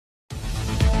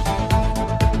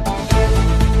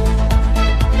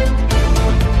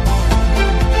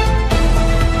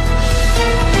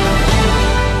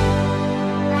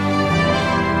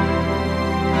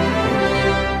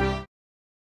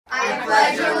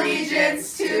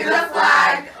the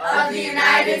flag of the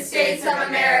United States of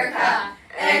America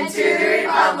and to the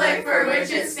republic for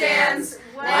which it stands,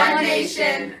 one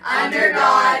nation, under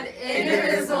God,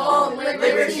 indivisible, with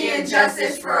liberty and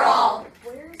justice for all.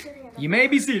 You may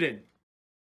be seated.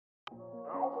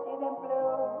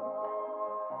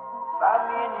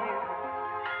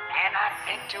 And I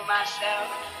think to myself,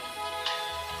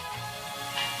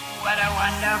 what a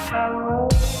wonderful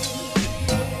world.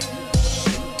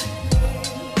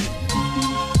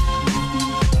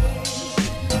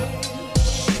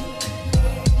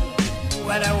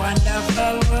 What a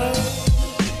wonderful world.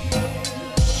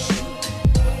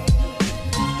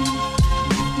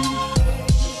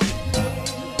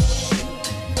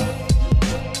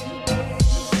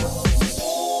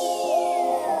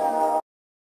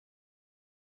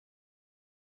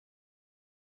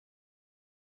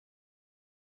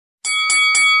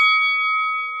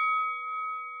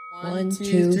 One,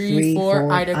 two, three,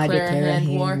 four. I declare a hand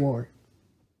war.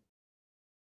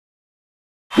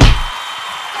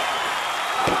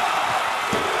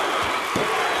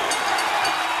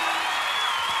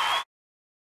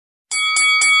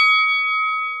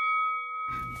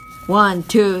 1,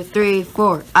 2, 3,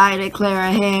 4. I declare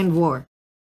a hand war.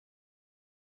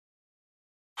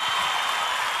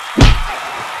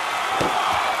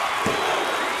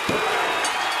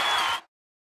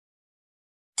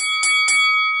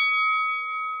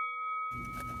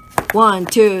 One,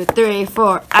 two, three,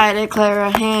 four. I declare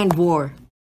a hand war.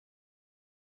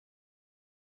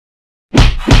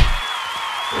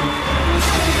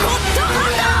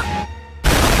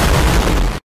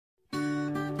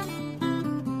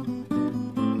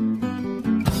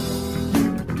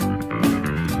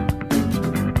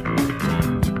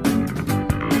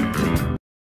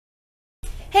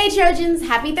 Hey Trojans,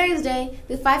 happy Thursday!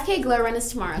 The 5K Glow Run is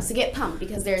tomorrow, so get pumped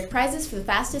because there are prizes for the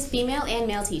fastest female and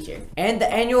male teacher. And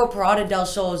the annual Parada del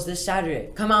Sol is this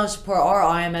Saturday. Come out and support our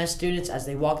IMS students as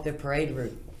they walk the parade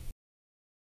route.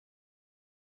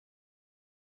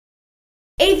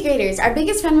 8th graders, our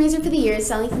biggest fundraiser for the year is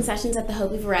selling concessions at the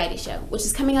Hopi Variety Show, which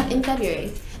is coming up in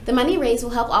February. The money raised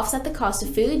will help offset the cost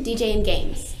of food, DJ, and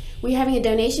games. We're having a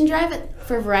donation drive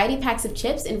for variety packs of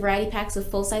chips and variety packs of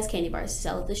full-size candy bars to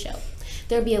sell at the show.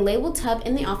 There will be a labeled tub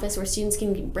in the office where students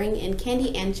can bring in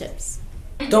candy and chips.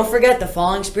 Don't forget the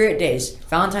Falling Spirit Days.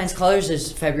 Valentine's Colors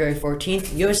is February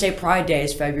 14th, USA Pride Day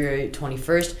is February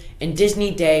 21st, and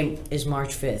Disney Day is March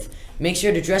 5th. Make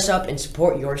sure to dress up and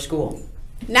support your school.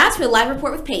 Now to a live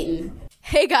report with Peyton.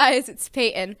 Hey guys, it's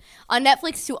Peyton. On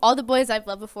Netflix, To All the Boys I've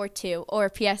Loved Before 2, or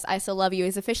P.S. I Still Love You,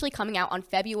 is officially coming out on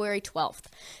February 12th.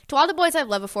 To All the Boys I've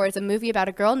Loved Before is a movie about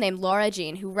a girl named Laura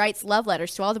Jean who writes love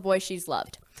letters to all the boys she's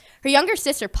loved. Her younger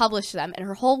sister published them, and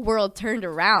her whole world turned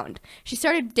around. She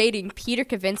started dating Peter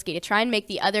Kavinsky to try and make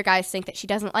the other guys think that she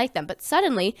doesn't like them, but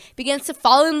suddenly begins to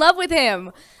fall in love with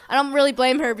him. I don't really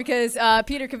blame her because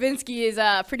Peter Kavinsky is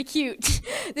pretty cute.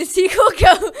 The sequel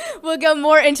will go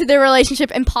more into their relationship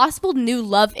and possible new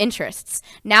love interests.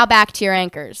 Now back to your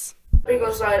anchors.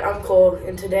 Bingo Side, I'm Cole,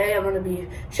 and today I'm going to be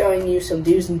showing you some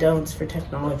do's and don'ts for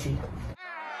technology.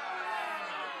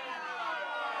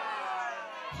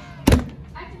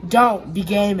 Don't be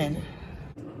gaming.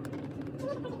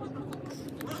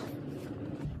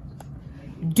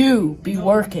 Do be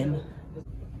working.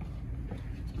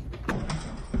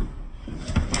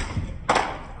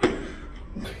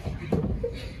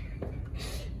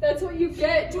 That's what you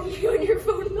get. Don't be on your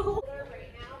phone all.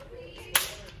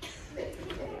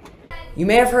 You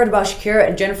may have heard about Shakira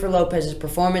and Jennifer Lopez's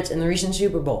performance in the recent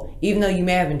Super Bowl. Even though you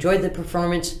may have enjoyed the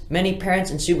performance, many parents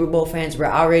and Super Bowl fans were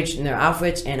outraged in their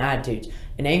outfits and attitudes.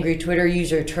 An angry Twitter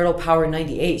user,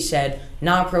 TurtlePower98, said,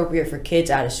 "Not appropriate for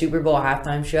kids at a Super Bowl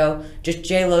halftime show, just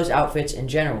J-Lo's outfits in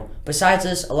general." Besides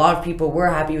this, a lot of people were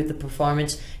happy with the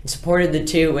performance and supported the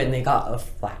two when they got a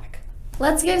flag.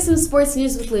 Let's go to some sports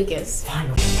news with Lucas.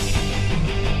 Finally.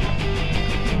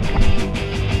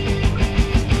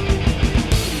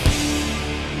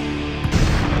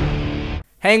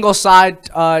 Hey, Ingleside,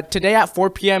 today at 4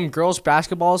 p.m. girls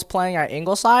basketball is playing at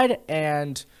Ingleside,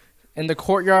 and in the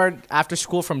courtyard after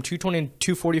school from 2:20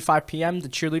 to 2:45 p.m. the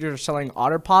cheerleaders are selling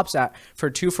Otter Pops for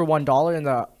 $2 for $1 in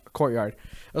the courtyard.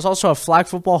 There's also a flag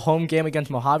football home game against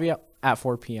Mojave at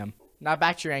 4 p.m. Now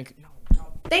back to your anchor.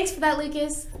 Thanks for that,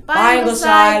 Lucas. Bye,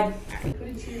 Ingleside.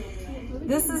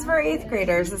 This is for 8th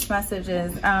graders. This message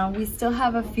is, we still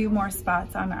have a few more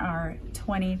spots on our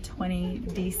 2020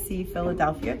 DC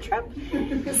Philadelphia trip.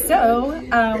 So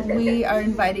we are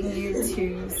inviting you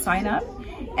to sign up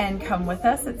and come with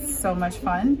us. It's so much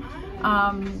fun.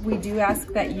 We do ask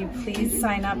that you please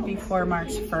sign up before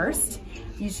March 1st.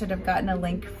 you should have gotten a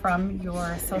link from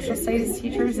your social studies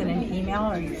teachers in an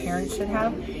email, or your parents should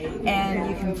have, and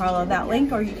you can follow that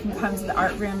link, or you can come to the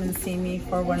art room and see me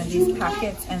for one of these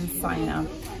packets and sign up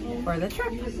for the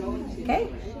trip. Okay,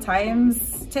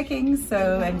 time's ticking,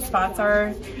 and spots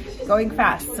are going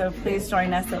fast, so please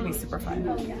join us. It'll be super fun.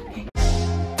 Okay.